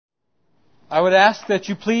I would ask that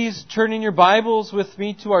you please turn in your Bibles with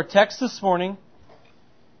me to our text this morning,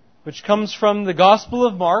 which comes from the Gospel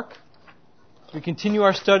of Mark. We continue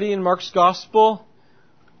our study in Mark's Gospel.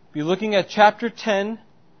 We'll be looking at chapter 10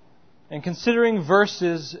 and considering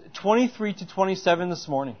verses 23 to 27 this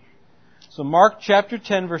morning. So Mark chapter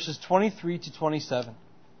 10, verses 23 to 27.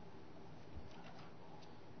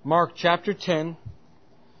 Mark chapter 10,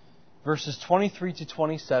 verses 23 to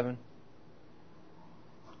 27.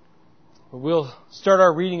 We'll start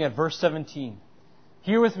our reading at verse 17.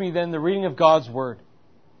 Hear with me then the reading of God's Word.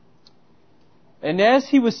 And as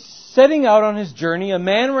he was setting out on his journey, a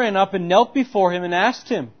man ran up and knelt before him and asked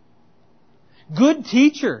him, "Good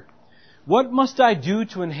teacher, what must I do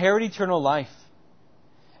to inherit eternal life?"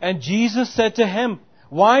 And Jesus said to him,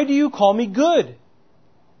 "Why do you call me good?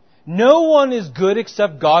 No one is good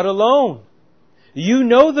except God alone. You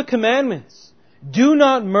know the commandments. Do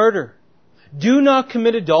not murder. Do not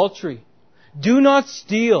commit adultery. Do not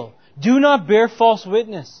steal. Do not bear false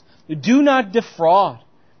witness. Do not defraud.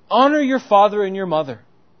 Honor your father and your mother."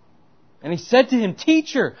 And he said to him,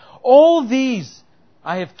 "Teacher, all these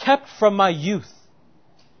I have kept from my youth."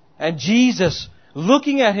 And Jesus,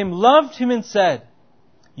 looking at him, loved him and said,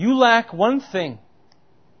 "You lack one thing.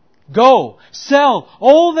 Go, sell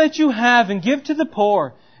all that you have and give to the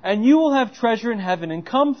poor, and you will have treasure in heaven, and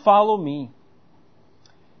come follow me."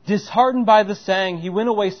 Disheartened by the saying, he went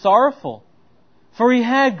away sorrowful, for he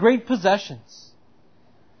had great possessions.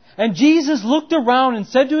 And Jesus looked around and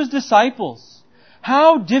said to his disciples,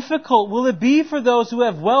 "How difficult will it be for those who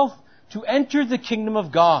have wealth to enter the kingdom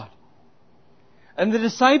of God?" And the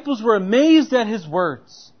disciples were amazed at his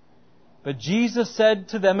words. But Jesus said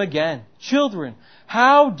to them again, "Children,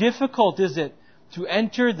 how difficult is it to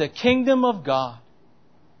enter the kingdom of God?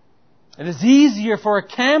 It is easier for a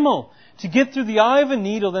camel to get through the eye of a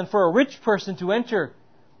needle than for a rich person to enter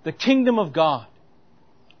the kingdom of God."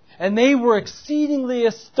 And they were exceedingly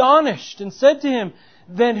astonished and said to him,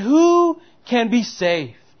 "Then who can be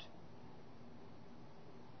saved?"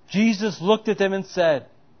 Jesus looked at them and said,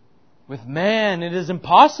 "With man it is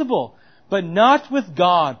impossible, but not with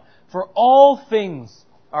God, for all things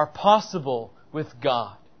are possible with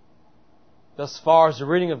God." Thus far is the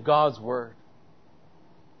reading of God's Word.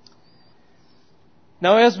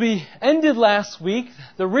 Now, as we ended last week,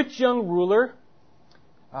 the rich young ruler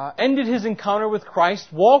ended his encounter with Christ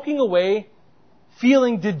walking away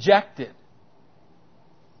feeling dejected.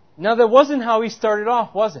 Now, that wasn't how he started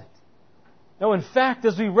off, was it? No, in fact,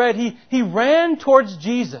 as we read, he ran towards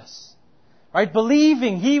Jesus, right,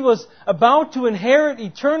 believing he was about to inherit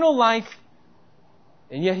eternal life,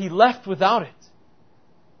 and yet he left without it.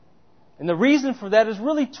 And the reason for that is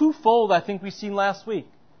really twofold, I think we've seen last week.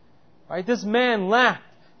 Right? This man lacked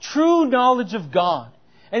true knowledge of God,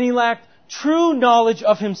 and he lacked true knowledge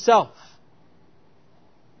of himself.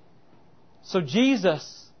 So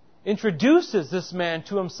Jesus introduces this man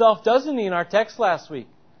to himself, doesn't he, in our text last week?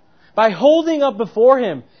 By holding up before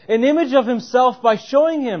him an image of himself, by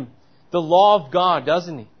showing him the law of God,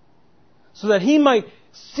 doesn't he? So that he might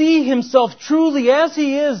see himself truly as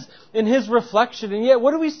he is in his reflection. And yet,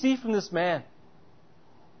 what do we see from this man?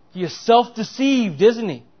 He is self-deceived, isn't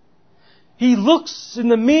he? He looks in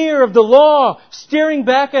the mirror of the law, staring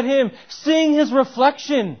back at him, seeing his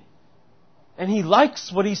reflection. And he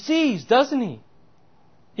likes what he sees, doesn't he?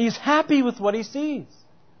 He's happy with what he sees.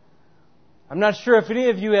 I'm not sure if any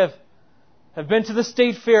of you have been to the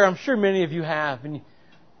state fair. I'm sure many of you have. And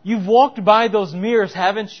you've walked by those mirrors,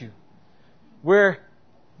 haven't you? Where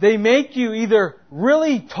they make you either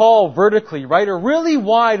really tall vertically, right, or really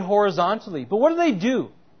wide horizontally. But what do?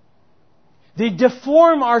 They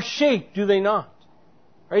deform our shape, do they not?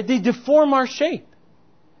 Right? They deform our shape.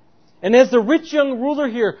 And as the rich young ruler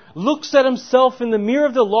here looks at himself in the mirror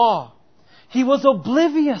of the law, he was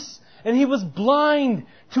oblivious and he was blind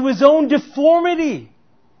to his own deformity,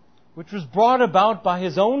 which was brought about by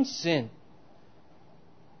his own sin.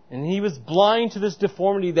 And he was blind to this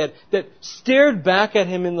deformity that stared back at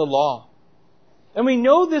him in the law. And we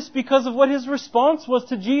know this because of what his response was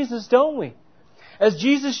to Jesus, don't we? As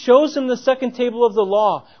Jesus shows him the second table of the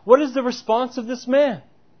law, what is the response of this man?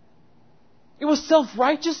 It was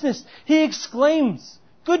self-righteousness. He exclaims,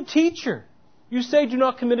 "Good teacher, you say do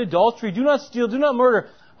not commit adultery, do not steal, do not murder.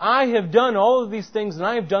 I have done all of these things and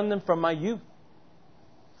I have done them from my youth."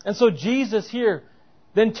 And so Jesus here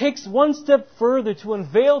then takes one step further to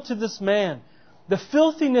unveil to this man the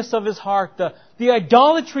filthiness of his heart, the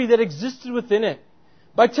idolatry that existed within it,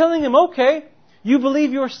 by telling him, "Okay, you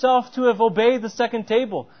believe yourself to have obeyed the second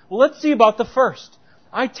table. Well, let's see about the first.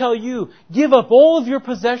 I tell you, give up all of your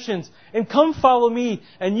possessions and come follow me,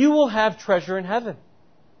 and you will have treasure in heaven."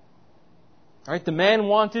 Right? The man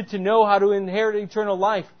wanted to know how to inherit eternal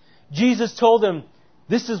life. Jesus told him,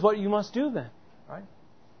 this is what you must do then. Right?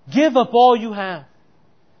 Give up all you have.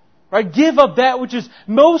 Right? Give up that which is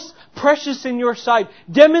most precious in your sight.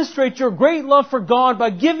 Demonstrate your great love for God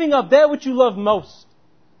by giving up that which you love most.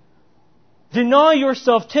 Deny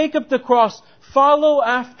yourself, take up the cross, follow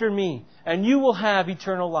after me, and you will have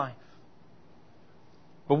eternal life.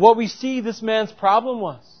 But what we see this man's problem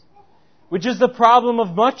was, which is the problem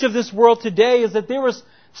of much of this world today, is that there was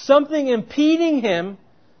something impeding him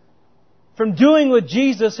from doing what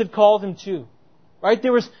Jesus had called him to. Right?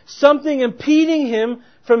 There was something impeding him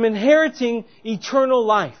from inheriting eternal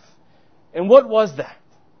life. And what was that?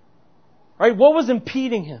 Right? What was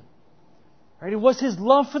impeding him? Right? It was his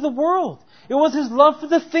love for the world. It was his love for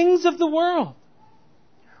the things of the world.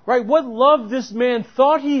 Right? What love this man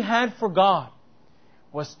thought he had for God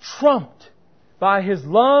was trumped by his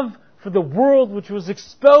love for the world, which was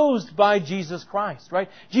exposed by Jesus Christ. Right?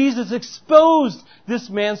 Jesus exposed this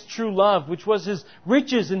man's true love, which was his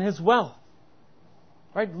riches and his wealth.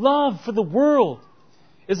 Right? Love for the world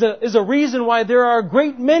is a reason why there are a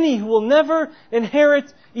great many who will never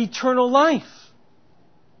inherit eternal life.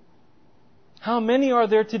 How many are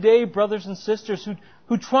there today, brothers and sisters,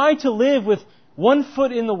 who try to live with one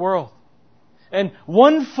foot in the world and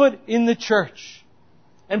one foot in the church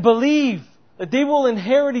and believe that they will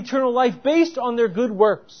inherit eternal life based on their good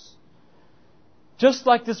works? Just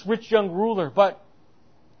like this rich young ruler. But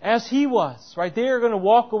as he was, right, they are going to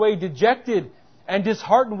walk away dejected and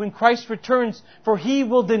disheartened when Christ returns, for He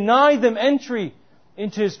will deny them entry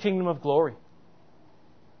into His kingdom of glory.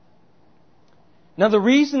 Now, the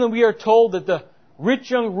reason that we are told that the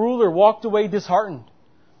rich young ruler walked away disheartened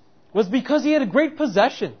was because he had great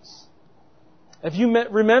possessions. If you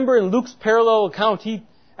remember in Luke's parallel account, he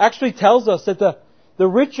actually tells us that the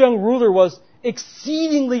rich young ruler was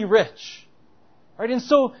exceedingly rich. Right? And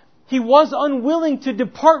so he was unwilling to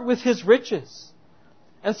depart with his riches.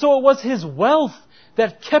 And so it was his wealth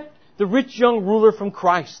that kept the rich young ruler from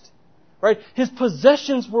Christ. Right? His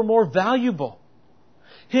possessions were more valuable.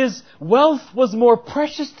 His wealth was more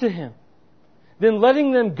precious to him than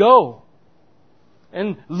letting them go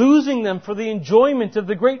and losing them for the enjoyment of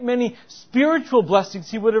the great many spiritual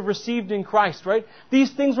blessings he would have received in Christ. Right?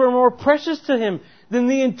 These things were more precious to him than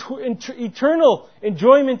the eternal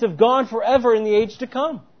enjoyment of God forever in the age to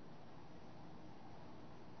come.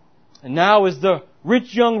 And now as the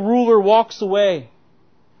rich young ruler walks away,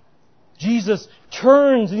 Jesus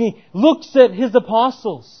turns and He looks at His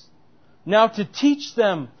apostles now to teach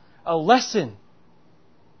them a lesson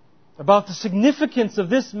about the significance of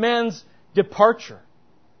this man's departure.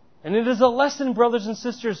 And it is a lesson, brothers and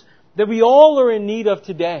sisters, that we all are in need of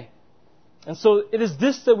today. And so it is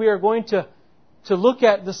this that we are going to look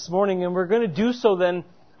at this morning, and we're going to do so then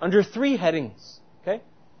under 3 headings. Okay?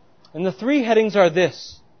 And the 3 headings are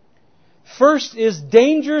this. First is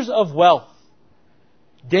dangers of wealth.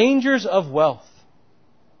 Dangers of wealth.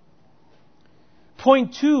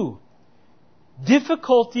 Point 2,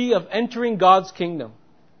 difficulty of entering God's kingdom.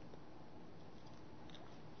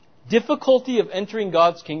 Difficulty of entering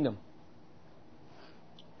God's kingdom.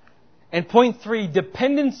 And point 3,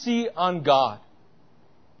 dependency on God.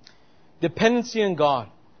 Dependency on God.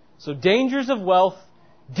 So dangers of wealth,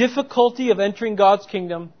 difficulty of entering God's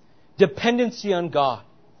kingdom, dependency on God.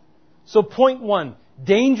 So point 1,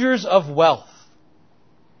 dangers of wealth.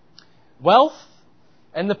 Wealth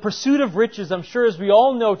and the pursuit of riches, I'm sure as we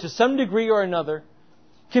all know to some degree or another,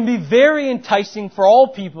 can be very enticing for all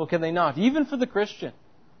people, can they not? Even for the Christian.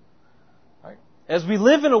 Right? As we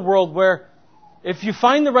live in a world where if you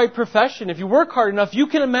find the right profession, if you work hard enough, you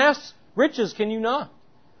can amass riches, can you not?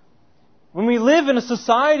 When we live in a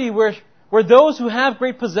society where those who have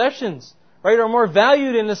great possessions, right, are more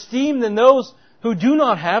valued and esteemed than those who do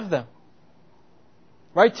not have them.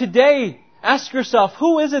 Right? Today, ask yourself,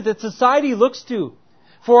 who is it that society looks to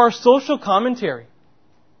for our social commentary?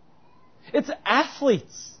 It's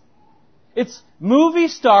athletes. It's movie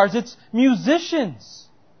stars. It's musicians.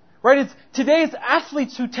 Right? Today it's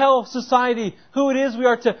athletes who tell society who it is we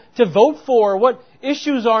are to vote for, what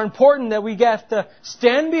issues are important that we have to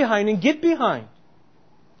stand behind and get behind.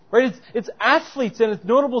 Right? It's athletes and it's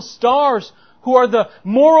notable stars who are the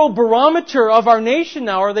moral barometer of our nation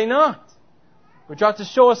now, are they not? Which ought to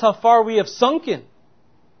show us how far we have sunken.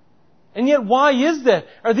 And yet, why is that?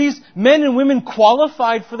 Are these men and women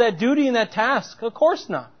qualified for that duty and that task? Of course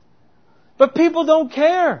not. But people don't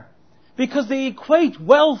care because they equate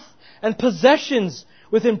wealth and possessions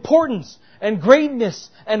with importance and greatness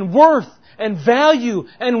and worth and value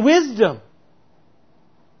and wisdom.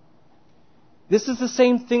 This is the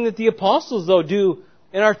same thing that the apostles, though, do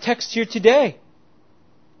in our text here today.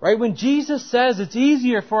 Right? When Jesus says it's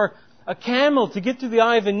easier for a camel to get through the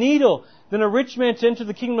eye of a needle than a rich man to enter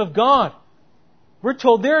the kingdom of God, we're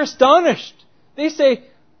told they're astonished. They say,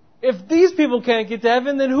 if these people can't get to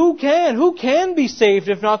heaven, then who can? Who can be saved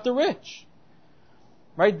if not the rich?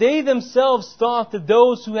 Right? They themselves thought that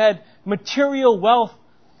those who had material wealth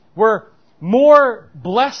were more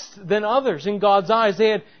blessed than others in God's eyes. They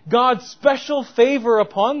had God's special favor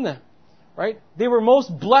upon them. Right? They were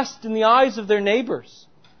most blessed in the eyes of their neighbors.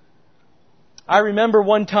 I remember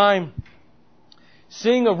one time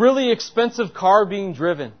seeing a really expensive car being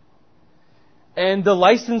driven, and the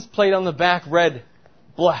license plate on the back read,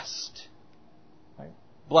 "Blessed." Right?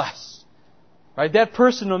 Blessed. Right? That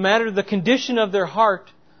person, no matter the condition of their heart,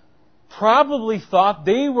 probably thought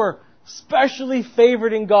they were specially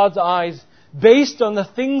favored in God's eyes based on the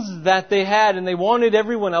things that they had, and they wanted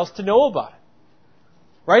everyone else to know about it.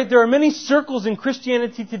 Right? There are many circles in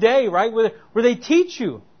Christianity today, right, where they teach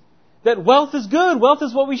you that wealth is good. Wealth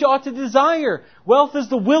is what we ought to desire. Wealth is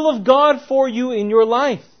the will of God for you in your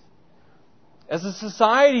life. As a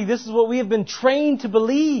society, this is what we have been trained to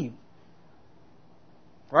believe.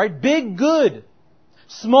 Right? Big good.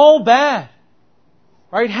 Small bad.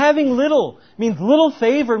 Right? Having little means little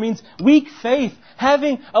favor, means weak faith.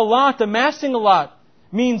 Having a lot, amassing a lot,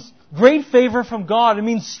 means great favor from God. It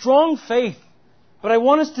means strong faith. But I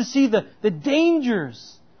want us to see the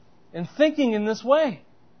dangers in thinking in this way.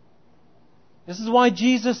 This is why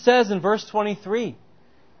Jesus says in verse 23,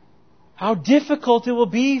 how difficult it will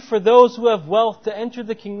be for those who have wealth to enter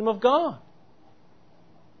the kingdom of God.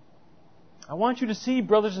 I want you to see,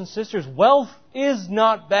 brothers and sisters, wealth is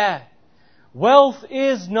not bad. Wealth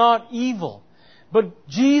is not evil. But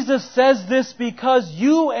Jesus says this because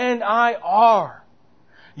you and I are.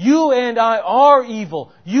 You and I are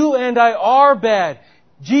evil. You and I are bad.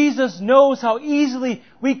 Jesus knows how easily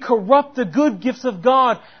we corrupt the good gifts of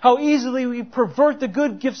God, how easily we pervert the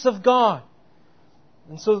good gifts of God.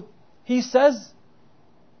 And so He says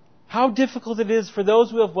how difficult it is for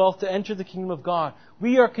those who have wealth to enter the kingdom of God.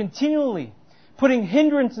 We are continually putting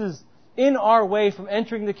hindrances in our way from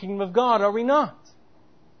entering the kingdom of God, are we not?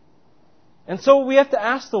 And so we have to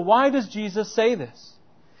ask, why does Jesus say this?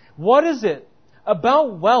 What is it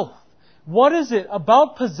about wealth? What is it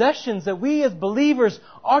about possessions that we as believers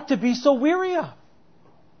ought to be so weary of?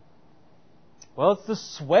 Well, it's the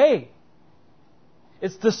sway.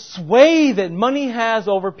 It's the sway that money has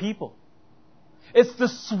over people. It's the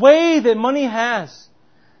sway that money has,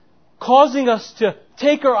 causing us to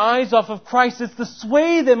take our eyes off of Christ. It's the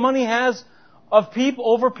sway that money has of people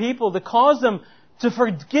over people that cause them to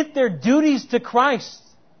forget their duties to Christ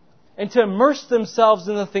and to immerse themselves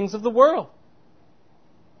in the things of the world.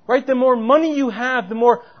 Right? The more money you have, the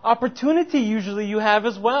more opportunity usually you have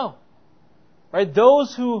as well. Right?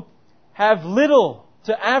 Those who have little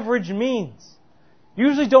to average means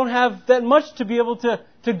usually don't have that much to be able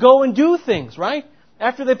to go and do things, right?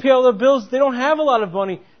 After they pay all their bills, they don't have a lot of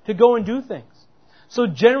money to go and do things. So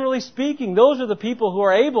generally speaking, those are the people who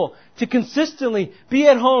are able to consistently be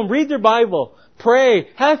at home, read their Bible, pray,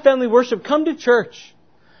 have family worship, come to church.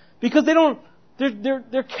 Because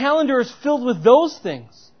their calendar is filled with those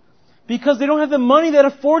things. Because they don't have the money that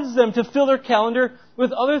affords them to fill their calendar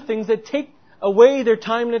with other things that take away their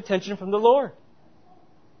time and attention from the Lord.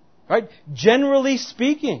 Right? Generally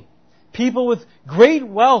speaking, people with great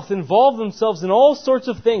wealth involve themselves in all sorts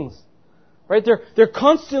of things. Right? They're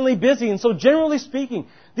constantly busy. And so generally speaking,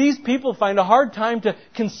 these people find a hard time to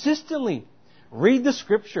consistently read the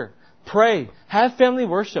Scripture, pray, have family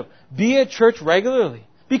worship, be at church regularly.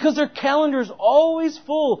 Because their calendar is always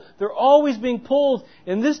full. They're always being pulled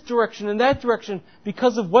in this direction and that direction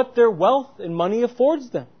because of what their wealth and money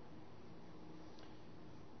affords them.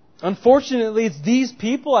 Unfortunately, it's these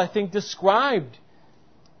people, I think, described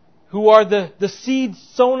who are the seeds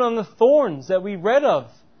sown on the thorns that we read of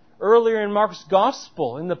earlier in Mark's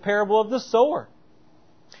Gospel in the parable of the sower.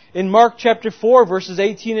 In Mark chapter 4, verses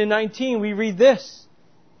 18 and 19, we read this.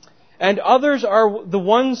 And others are the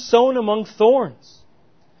ones sown among thorns.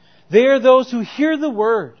 They are those who hear the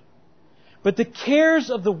word, but the cares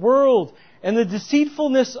of the world and the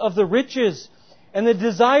deceitfulness of the riches and the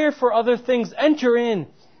desire for other things enter in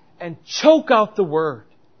and choke out the word,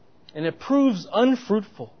 and it proves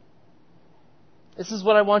unfruitful. This is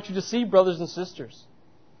what I want you to see, brothers and sisters.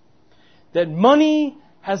 That money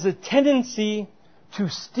has a tendency to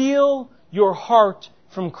steal your heart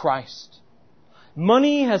from Christ.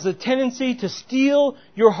 Money has a tendency to steal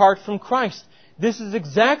your heart from Christ. This is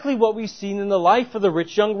exactly what we've seen in the life of the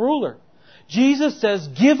rich young ruler. Jesus says,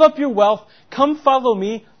 give up your wealth, come follow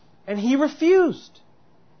me, and he refused.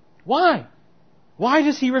 Why? Why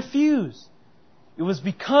does he refuse? It was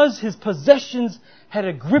because his possessions had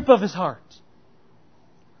a grip of his heart.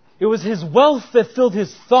 It was his wealth that filled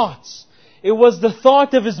his thoughts. It was the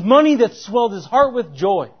thought of his money that swelled his heart with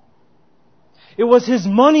joy. It was his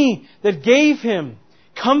money that gave him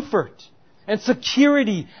comfort and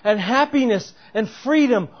security and happiness and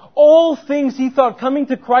freedom. All things he thought coming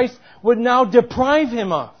to Christ would now deprive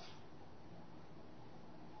him of.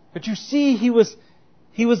 But you see, he was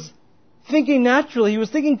thinking naturally. He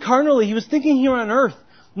was thinking carnally. He was thinking here on earth,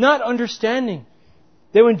 not understanding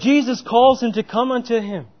that when Jesus calls him to come unto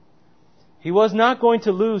Him, he was not going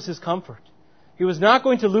to lose his comfort. He was not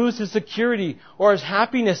going to lose his security or his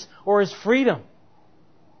happiness or his freedom.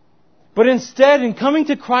 But instead, in coming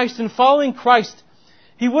to Christ and following Christ,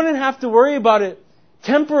 he wouldn't have to worry about it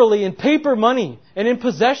temporally in paper money and in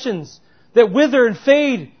possessions that wither and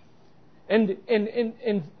fade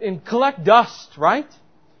and collect dust, right?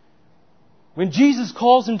 When Jesus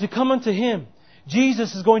calls him to come unto Him,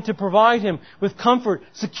 Jesus is going to provide him with comfort,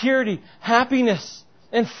 security, happiness,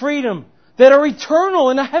 and freedom that are eternal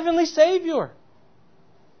in a heavenly Savior.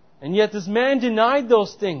 And yet this man denied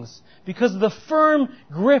those things because of the firm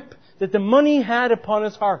grip that the money had upon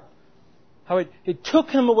his heart. How it took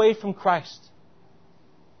him away from Christ.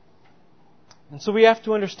 And so we have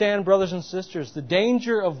to understand, brothers and sisters, the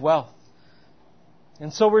danger of wealth.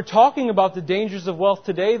 And so we're talking about the dangers of wealth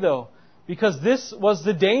today, though, because this was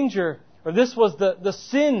the danger, or this was the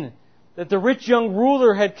sin that the rich young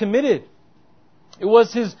ruler had committed. It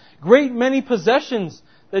was his great many possessions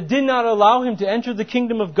that did not allow him to enter the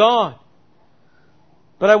kingdom of God.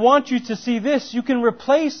 But I want you to see this. You can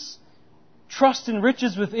replace trust in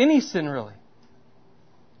riches with any sin, really.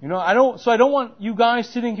 I don't want you guys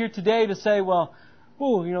sitting here today to say, well,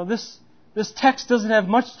 this text doesn't have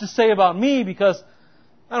much to say about me because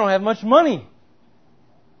I don't have much money.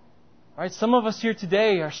 Right? Some of us here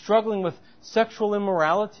today are struggling with sexual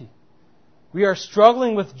immorality. We are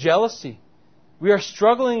struggling with jealousy. We are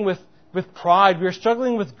struggling with pride. We are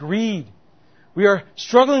struggling with greed. We are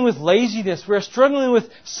struggling with laziness. We are struggling with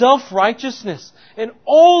self-righteousness. And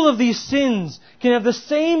all of these sins can have the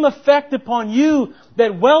same effect upon you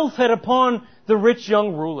that wealth had upon the rich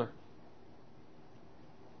young ruler.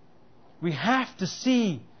 We have to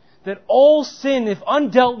see that all sin, if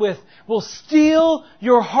undealt with, will steal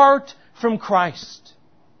your heart from Christ.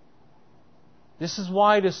 This is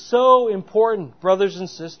why it is so important, brothers and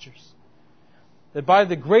sisters, that by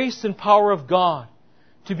the grace and power of God,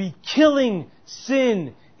 to be killing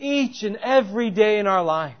sin each and every day in our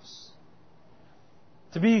lives.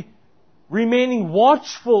 To be remaining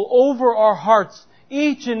watchful over our hearts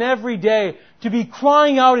each and every day. To be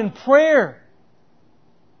crying out in prayer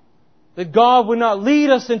that God would not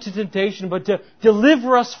lead us into temptation, but to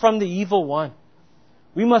deliver us from the evil one.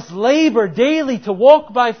 We must labor daily to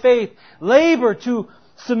walk by faith. Labor to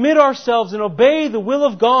submit ourselves and obey the will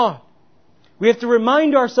of God. We have to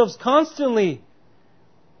remind ourselves constantly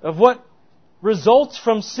of what results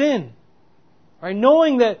from sin. Right?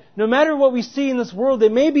 Knowing that no matter what we see in this world,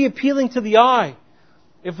 it may be appealing to the eye.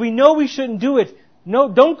 If we know we shouldn't do it,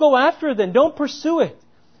 don't go after it then. Don't pursue it.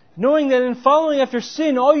 Knowing that in following after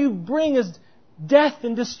sin, all you bring is death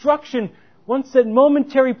and destruction once that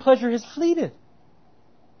momentary pleasure has fleeted.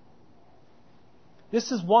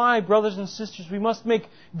 This is why, brothers and sisters, we must make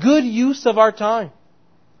good use of our time.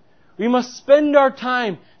 We must spend our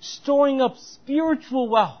time storing up spiritual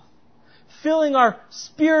wealth, filling our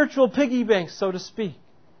spiritual piggy banks, so to speak,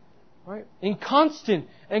 right? In constant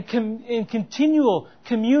and in continual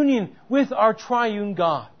communion with our triune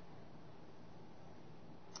God.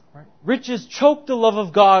 Right? Riches choke the love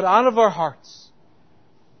of God out of our hearts,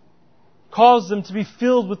 cause them to be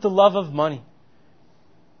filled with the love of money.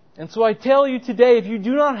 And so I tell you today, if you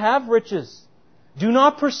do not have riches, do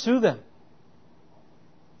not pursue them.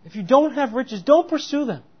 If you don't have riches, don't pursue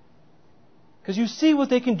them. Because you see what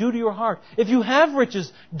they can do to your heart. If you have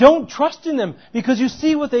riches, don't trust in them because you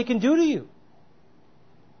see what they can do to you.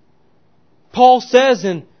 Paul says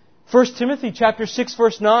in 1 Timothy chapter 6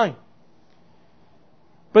 verse 9,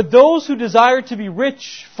 "But those who desire to be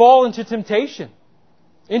rich fall into temptation,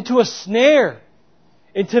 into a snare,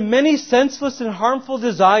 into many senseless and harmful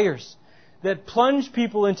desires that plunge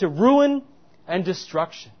people into ruin and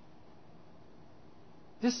destruction."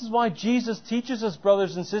 This is why Jesus teaches us,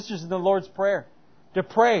 brothers and sisters, in the Lord's Prayer, to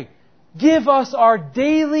pray, "Give us our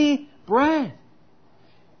daily bread.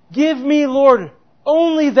 Give me, Lord,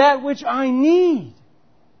 only that which I need."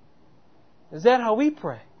 Is that how we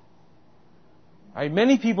pray? Right?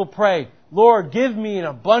 Many people pray, "Lord, give me an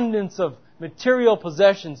abundance of material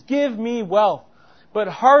possessions. Give me wealth." But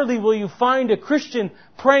hardly will you find a Christian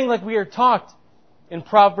praying like we are taught, in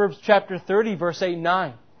Proverbs chapter 30, verse 8 and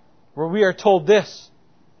 9, where we are told this: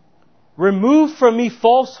 "Remove from me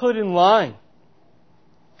falsehood and lying.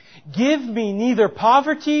 Give me neither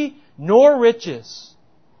poverty nor riches.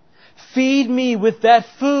 Feed me with that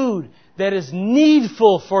food that is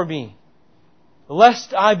needful for me,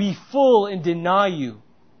 lest I be full and deny you,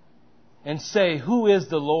 and say, 'Who is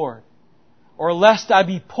the Lord?' Or lest I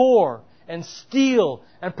be poor and steal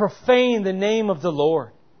and profane the name of the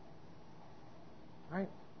Lord." Right?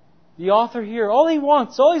 The author here, all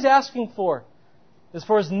he's asking for is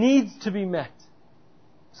for his needs to be met,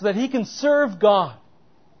 so that he can serve God.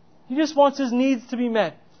 He just wants his needs to be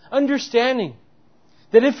met. Understanding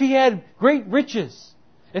that if he had great riches,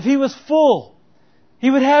 if he was full,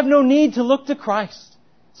 he would have no need to look to Christ.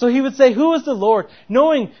 So he would say, "Who is the Lord?"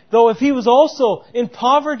 Knowing, though, if he was also in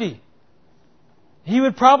poverty, he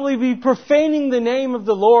would probably be profaning the name of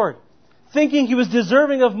the Lord, thinking he was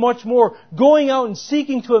deserving of much more, going out and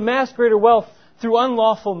seeking to amass greater wealth through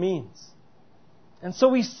unlawful means. And so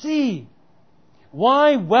we see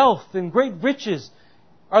why wealth and great riches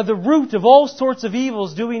are the root of all sorts of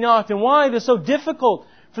evils, do we not? And why it is so difficult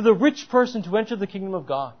for the rich person to enter the kingdom of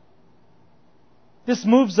God. This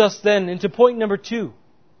moves us then into point number 2,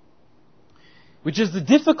 which is the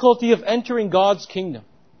difficulty of entering God's kingdom.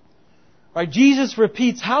 Right? Jesus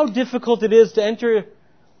repeats how difficult it is to enter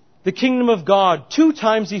the kingdom of God. 2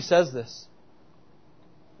 times he says this.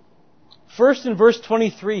 First in verse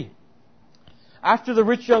 23, after the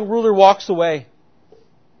rich young ruler walks away.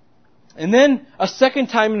 And then a second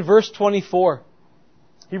time in verse 24.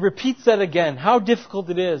 He repeats that again, how difficult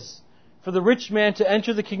it is for the rich man to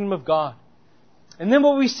enter the kingdom of God. And then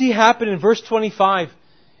what we see happen in verse 25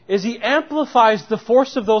 is he amplifies the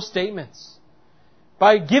force of those statements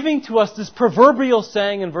by giving to us this proverbial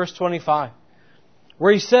saying in verse 25,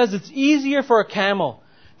 where he says it's easier for a camel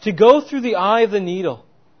to go through the eye of the needle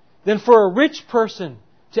than for a rich person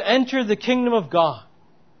to enter the kingdom of God.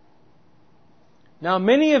 Now,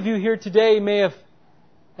 many of you here today may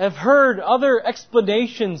have heard other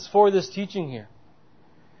explanations for this teaching here.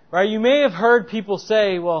 Right? You may have heard people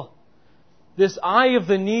say, well, this eye of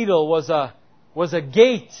the needle was a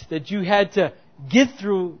gate that you had to get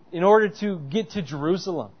through in order to get to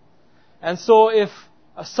Jerusalem. And so if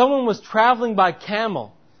someone was traveling by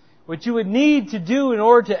camel, what you would need to do in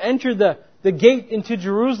order to enter the gate into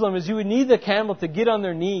Jerusalem is you would need the camel to get on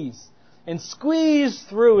their knees and squeeze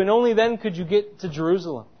through, and only then could you get to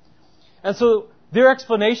Jerusalem. And so their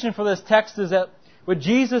explanation for this text is that what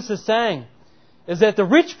Jesus is saying is that the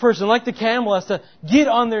rich person, like the camel, has to get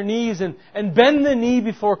on their knees and bend the knee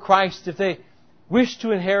before Christ if they wish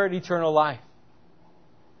to inherit eternal life.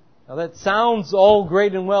 Now that sounds all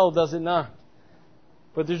great and well, does it not?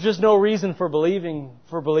 But there's just no reason for believing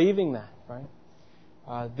that,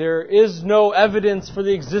 right? There is no evidence for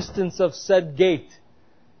the existence of said gate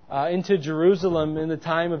into Jerusalem in the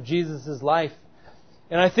time of Jesus' life.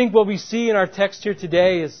 And I think what we see in our text here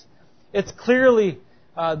today is it's clearly,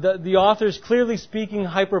 the author is clearly speaking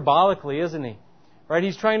hyperbolically, isn't he? Right?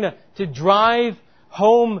 He's trying to drive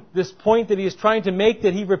home this point that he is trying to make,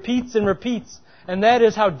 that he repeats and repeats. And that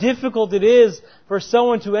is how difficult it is for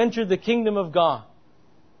someone to enter the kingdom of God.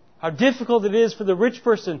 How difficult it is for the rich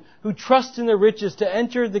person who trusts in their riches to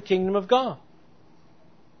enter the kingdom of God.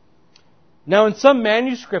 Now in some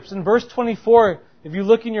manuscripts, in verse 24, if you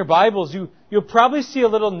look in your Bibles, you'll probably see a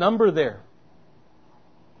little number there.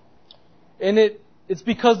 And it's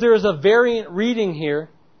because there is a variant reading here,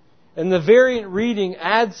 and the variant reading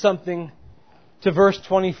adds something to verse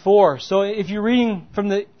 24. So if you're reading from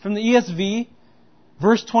the ESV,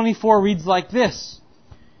 verse 24 reads like this: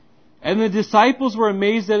 "And the disciples were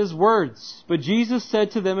amazed at His words. But Jesus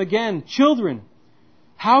said to them again, 'Children,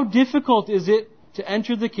 how difficult is it to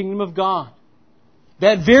enter the kingdom of God?'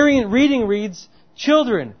 That variant reading reads,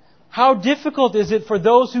 'Children, how difficult is it for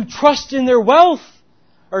those who trust in their wealth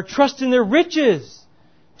or trust in their riches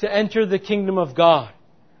to enter the kingdom of God?'"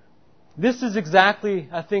 This is exactly,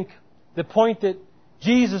 I think, the point that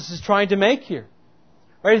Jesus is trying to make here.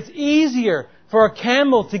 Right? It's easier for a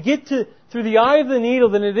camel to get through the eye of the needle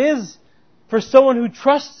than it is for someone who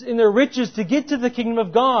trusts in their riches to get to the kingdom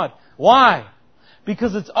of God. Why?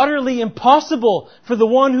 Because it's utterly impossible for the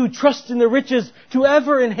one who trusts in their riches to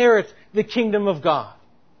ever inherit the kingdom of God.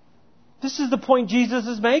 This is the point Jesus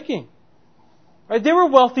is making. Right? There were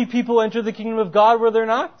wealthy people who entered the kingdom of God, were there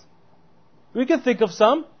not? We can think of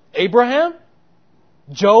some. Abraham,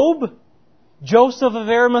 Job, Joseph of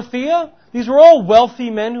Arimathea. These were all wealthy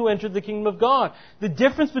men who entered the kingdom of God. The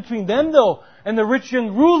difference between them, though, and the rich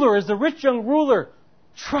young ruler is the rich young ruler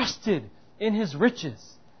trusted in his riches.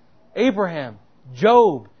 Abraham,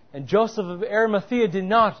 Job, And Joseph of Arimathea did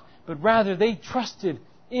not, but rather they trusted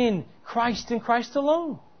in Christ and Christ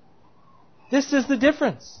alone. This is the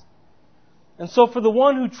difference. And so for the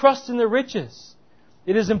one who trusts in the riches,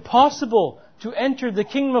 it is impossible to enter the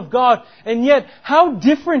kingdom of God. And yet, how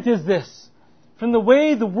different is this from the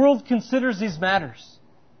way the world considers these matters?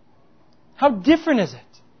 How different is it?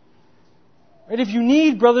 Right? If you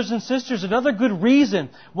need, brothers and sisters, another good reason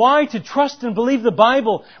why to trust and believe the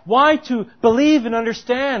Bible, why to believe and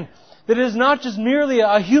understand that it is not just merely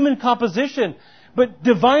a human composition, but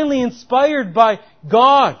divinely inspired by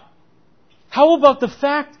God. How about the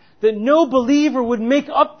fact that no believer would make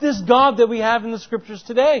up this God that we have in the Scriptures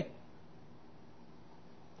today?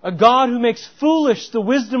 A God who makes foolish the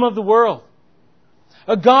wisdom of the world.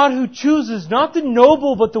 A God who chooses not the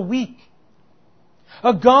noble but the weak.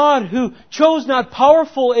 A God who chose not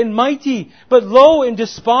powerful and mighty, but low and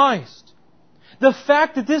despised. The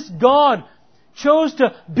fact that this God chose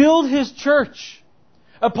to build His church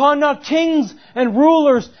upon not kings and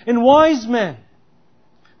rulers and wise men,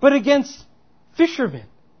 but against fishermen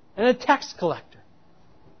and a tax collector.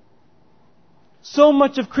 So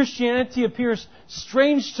much of Christianity appears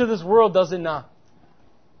strange to this world, does it not?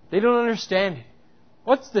 They don't understand it.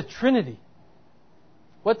 What's the Trinity?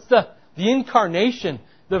 What's the incarnation,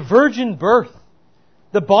 the virgin birth,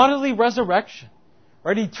 the bodily resurrection,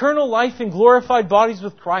 right? Eternal life in glorified bodies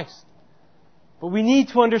with Christ. But we need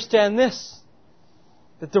to understand this,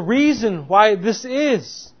 that the reason why this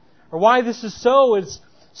is, or why this is so, is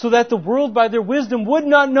so that the world by their wisdom would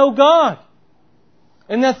not know God.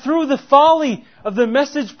 And that through the folly of the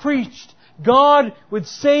message preached, God would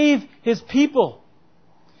save His people.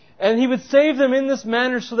 And He would save them in this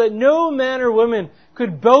manner so that no man or woman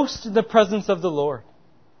could boast in the presence of the Lord.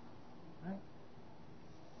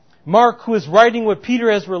 Mark, who is writing what Peter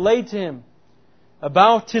has relayed to him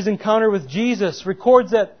about his encounter with Jesus,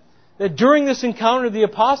 records that during this encounter the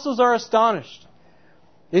apostles are astonished.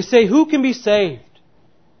 They say, who can be saved?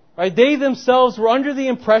 Right? They themselves were under the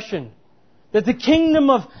impression that the kingdom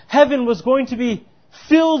of heaven was going to be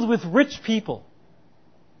filled with rich people.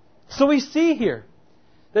 So we see here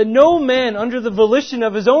that no man under the volition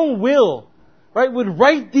of his own will, right, would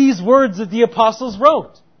write these words that the apostles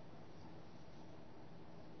wrote.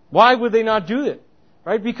 Why would they not do it?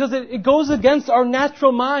 Right? Because it goes against our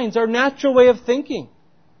natural minds, our natural way of thinking.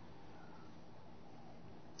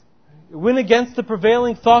 It went against the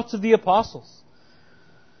prevailing thoughts of the apostles.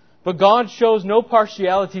 But God shows no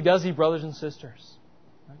partiality, does He, brothers and sisters?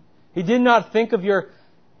 He did not think of your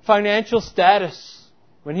financial status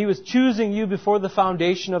when He was choosing you before the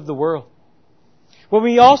foundation of the world. What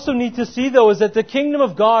we also need to see, though, is that the kingdom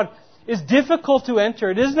of God is difficult to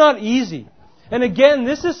enter. It is not easy. And again,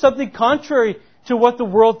 this is something contrary to what the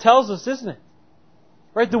world tells us, isn't it?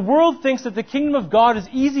 Right? The world thinks that the kingdom of God is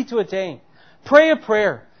easy to attain. Pray a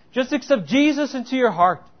prayer. Just accept Jesus into your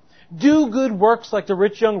heart. Do good works like the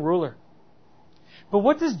rich young ruler. But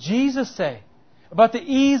what does Jesus say about the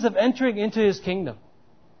ease of entering into His kingdom?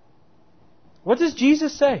 What does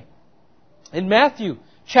Jesus say? In Matthew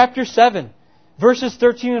chapter 7, verses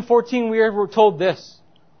 13 and 14, we are told this.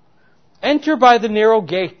 Enter by the narrow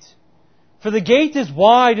gate, for the gate is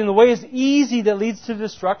wide and the way is easy that leads to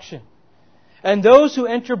destruction. And those who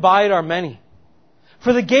enter by it are many.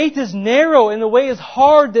 For the gate is narrow and the way is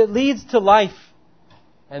hard that leads to life.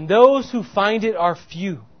 And those who find it are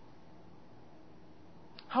few.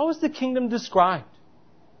 How is the kingdom described?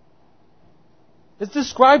 It's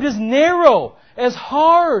described as narrow, as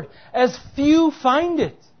hard, as few find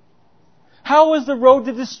it. How is the road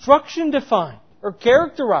to destruction defined or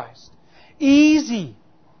characterized? Easy.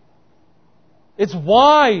 It's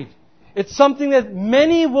wide. It's something that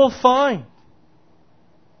many will find.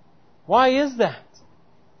 Why is that?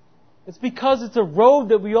 It's because it's a road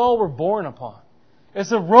that we all were born upon.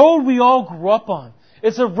 It's a road we all grew up on.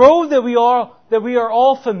 It's a road that we are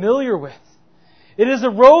all familiar with. It is a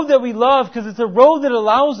road that we love because it's a road that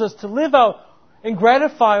allows us to live out and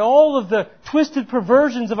gratify all of the twisted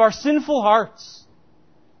perversions of our sinful hearts.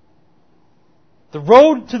 The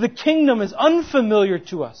road to the kingdom is unfamiliar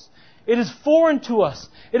to us. It is foreign to us.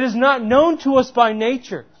 It is not known to us by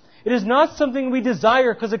nature. It is not something we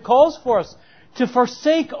desire because it calls for us to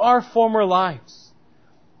forsake our former lives,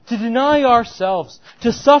 to deny ourselves,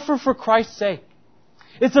 to suffer for Christ's sake.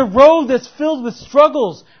 It's a road that's filled with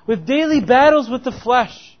struggles, with daily battles with the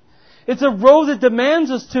flesh. It's a road that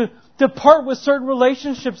demands us to part with certain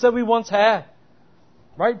relationships that we once had.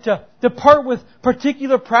 Right? To part with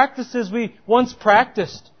particular practices we once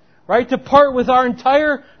practiced. Right? To part with our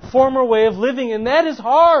entire former way of living. And that is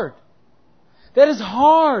hard. That is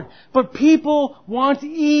hard. But people want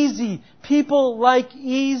easy. People like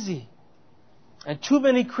easy. And too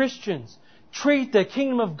many Christians treat the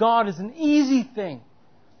kingdom of God as an easy thing.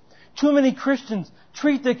 Too many Christians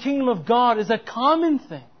treat the kingdom of God as a common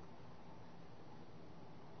thing.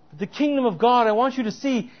 But the kingdom of God, I want you to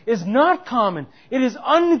see, is not common. It is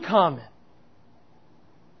uncommon.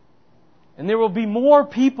 And there will be more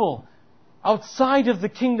people outside of the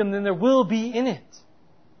kingdom than there will be in it.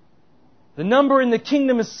 The number in the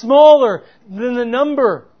kingdom is smaller than the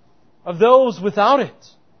number of those without it.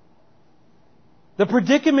 The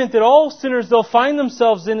predicament that all sinners will find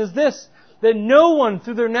themselves in is this, that no one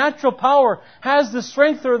through their natural power has the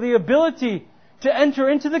strength or the ability to enter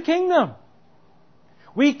into the kingdom.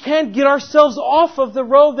 We can't get ourselves off of the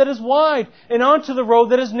road that is wide and onto the road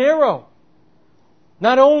that is narrow.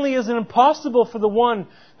 Not only is it impossible for the one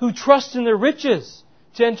who trusts in their riches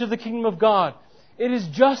to enter the kingdom of God, it is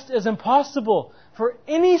just as impossible for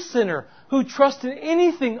any sinner who trusts in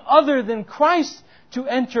anything other than Christ to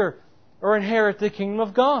enter or inherit the kingdom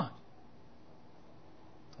of God.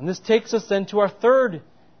 And this takes us then to our third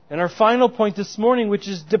and our final point this morning, which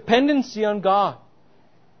is dependency on God.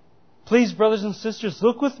 Please, brothers and sisters,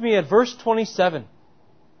 look with me at verse 27.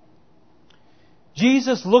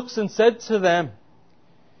 Jesus looks and said to them,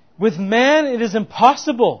 "With man it is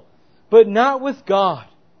impossible, but not with God.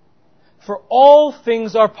 For all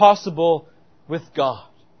things are possible with God."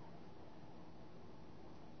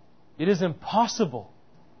 It is impossible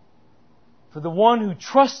for the one who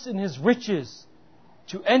trusts in his riches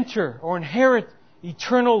to enter or inherit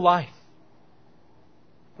eternal life.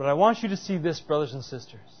 But I want you to see this, brothers and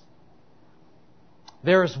sisters.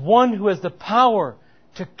 There is one who has the power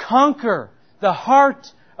to conquer the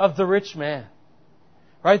heart of the rich man.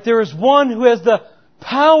 Right? There is one who has the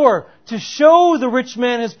power to show the rich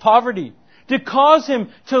man his poverty, to cause him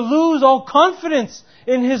to lose all confidence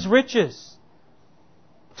in his riches,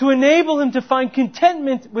 to enable him to find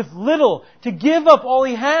contentment with little, to give up all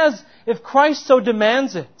he has if Christ so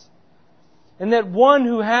demands it. And that one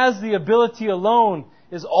who has the ability alone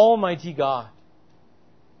is Almighty God.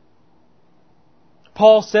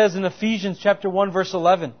 Paul says in Ephesians chapter 1 verse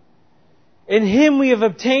 11, "In Him we have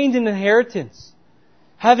obtained an inheritance,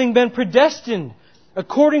 having been predestined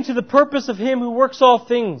according to the purpose of Him who works all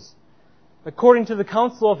things, according to the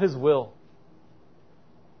counsel of His will."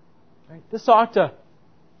 Right? This ought to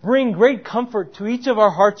bring great comfort to each of our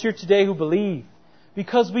hearts here today who believe,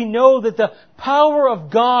 because we know that the power of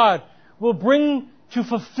God will bring to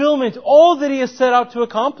fulfillment all that He has set out to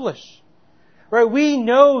accomplish. Right? We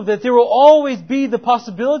know that there will always be the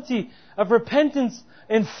possibility of repentance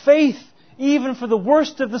and faith even for the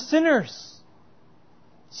worst of the sinners,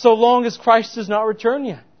 so long as Christ does not return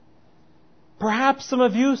yet. Perhaps some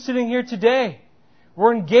of you sitting here today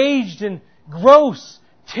were engaged in gross,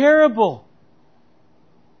 terrible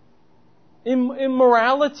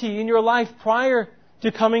immorality in your life prior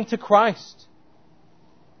to coming to Christ.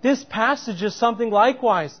 This passage is something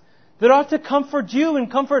likewise that ought to comfort you and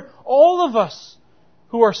comfort all of us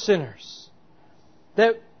who are sinners.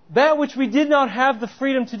 That which we did not have the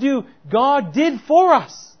freedom to do, God did for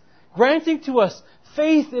us, granting to us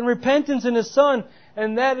faith and repentance in His Son,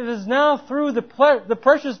 and that it is now through the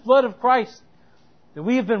precious blood of Christ that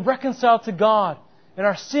we have been reconciled to God and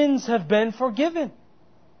our sins have been forgiven.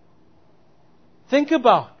 Think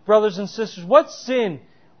about, brothers and sisters, what sin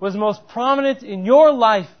was most prominent in your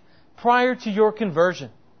life prior to your conversion?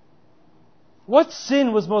 What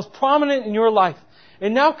sin was most prominent in your life?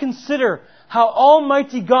 And now consider how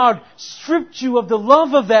Almighty God stripped you of the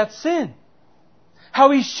love of that sin.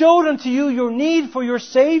 How He showed unto you your need for your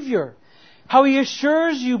Savior. How He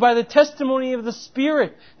assures you by the testimony of the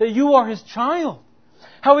Spirit that you are His child.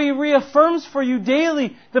 How He reaffirms for you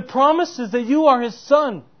daily the promises that you are His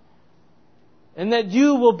son. And that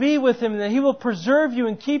you will be with Him and that He will preserve you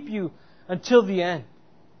and keep you until the end.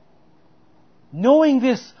 Knowing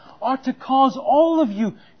this ought to cause all of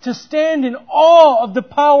you to stand in awe of the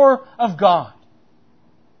power of God.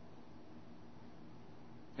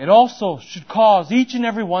 It also should cause each and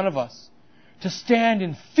every one of us to stand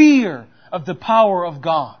in fear of the power of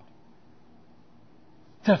God.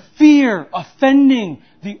 To fear offending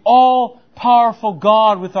the all-powerful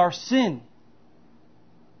God with our sin.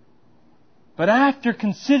 But after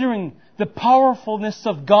considering the powerfulness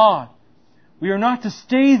of God, we are not to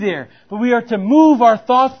stay there, but we are to move our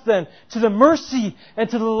thoughts then to the mercy and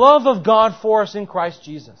to the love of God for us in Christ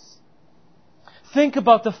Jesus. Think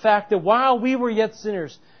about the fact that while we were yet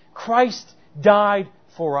sinners, Christ died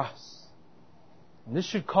for us. And this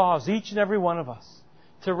should cause each and every one of us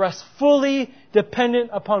to rest fully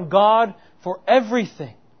dependent upon God for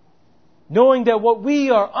everything. knowing that what we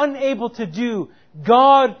are unable to do,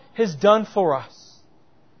 God has done for us.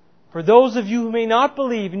 For those of you who may not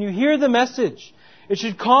believe and you hear the message, it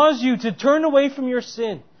should cause you to turn away from your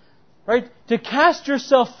sin, right? To cast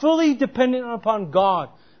yourself fully dependent upon God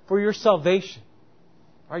for your salvation.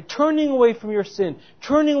 Right? Turning away from your sin,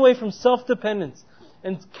 turning away from self-dependence,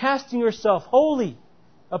 and casting yourself wholly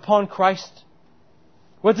upon Christ.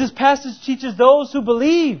 What this passage teaches those who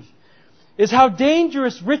believe is how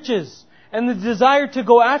dangerous riches and the desire to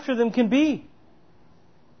go after them can be.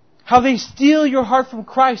 How they steal your heart from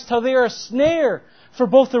Christ, how they are a snare for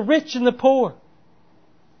both the rich and the poor.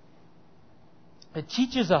 It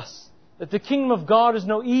teaches us that the kingdom of God is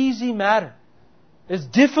no easy matter. It's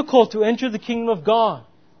difficult to enter the kingdom of God.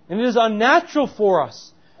 And it is unnatural for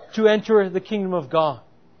us to enter the kingdom of God.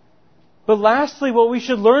 But lastly, what we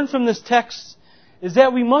should learn from this text is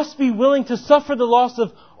that we must be willing to suffer the loss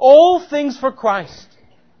of all things for Christ.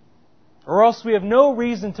 Or else we have no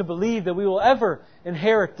reason to believe that we will ever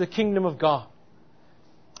inherit the kingdom of God.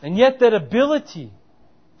 And yet that ability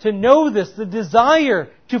to know this, the desire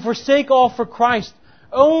to forsake all for Christ,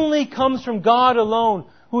 only comes from God alone,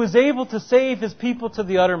 who is able to save His people to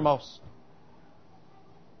the uttermost.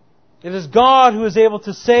 It is God who is able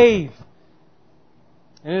to save.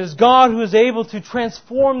 And it is God who is able to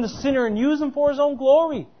transform the sinner and use him for His own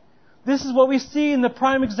glory. This is what we see in the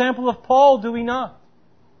prime example of Paul, do we not?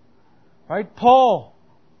 Right? Paul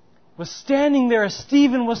was standing there as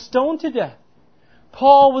Stephen was stoned to death.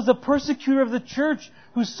 Paul was a persecutor of the church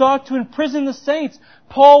who sought to imprison the saints.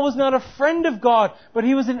 Paul was not a friend of God, but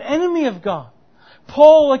he was an enemy of God.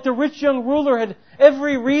 Paul, like the rich young ruler, had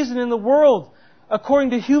every reason in the world, according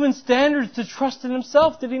to human standards, to trust in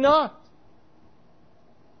himself, did he not?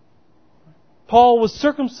 Paul was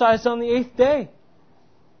circumcised on the 8th day.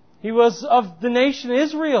 He was of the nation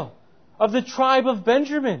Israel, of the tribe of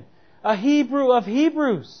Benjamin, a Hebrew of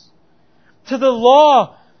Hebrews. To the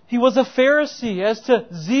law, he was a Pharisee. As to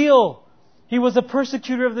zeal, he was a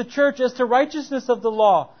persecutor of the church. As to righteousness of the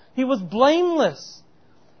law, he was blameless.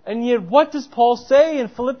 And yet what does Paul say in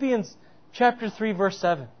Philippians chapter 3, verse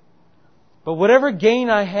 7? But whatever gain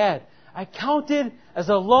I had, I counted as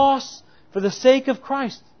a loss for the sake of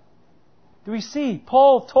Christ. Do we see?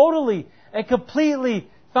 Paul totally and completely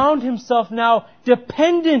found himself now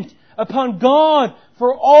dependent upon God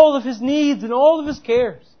for all of his needs and all of his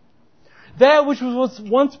cares. That which was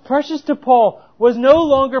once precious to Paul was no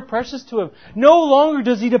longer precious to him. No longer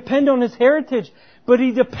does he depend on his heritage, but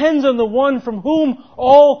he depends on the one from whom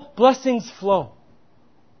all blessings flow.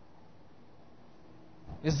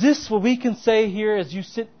 Is this what we can say here as you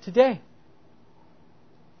sit today?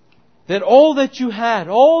 That all that you had,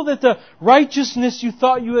 all that the righteousness you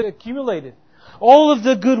thought you had accumulated, all of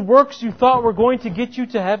the good works you thought were going to get you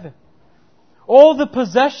to heaven, all the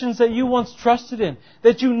possessions that you once trusted in,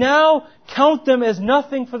 that you now count them as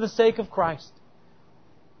nothing for the sake of Christ,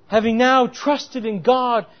 having now trusted in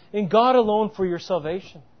God alone for your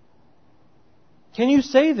salvation. Can you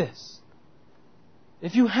say this?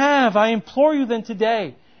 If you have, I implore you then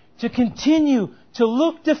today to continue to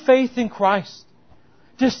look to faith in Christ,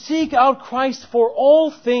 to seek out Christ for all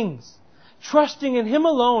things, trusting in Him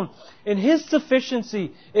alone, in His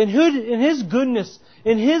sufficiency, in His goodness,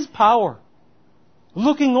 in His power,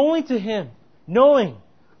 looking only to Him, knowing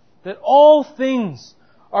that all things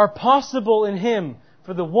are possible in Him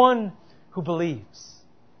for the one who believes.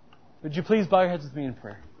 Would you please bow your heads with me in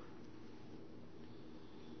prayer?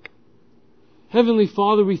 Heavenly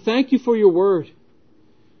Father, we thank You for Your Word.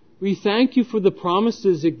 We thank You for the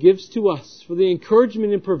promises it gives to us, for the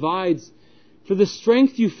encouragement it provides, for the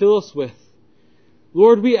strength You fill us with.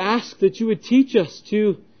 Lord, we ask that You would teach us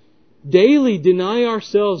to daily deny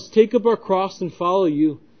ourselves, take up our cross and follow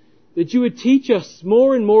You. That You would teach us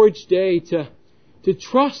more and more each day to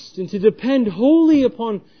trust and to depend wholly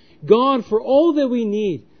upon God for all that we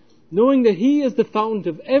need, knowing that He is the fountain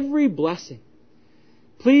of every blessing.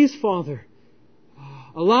 Please, Father,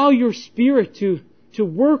 allow Your Spirit to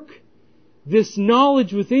work this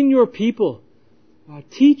knowledge within Your people.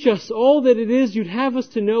 Teach us all that it is You'd have us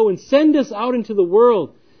to know, and send us out into the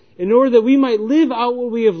world in order that we might live out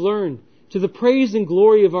what we have learned to the praise and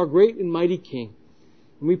glory of our great and mighty King.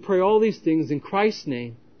 And we pray all these things in Christ's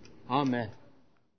name. Amen.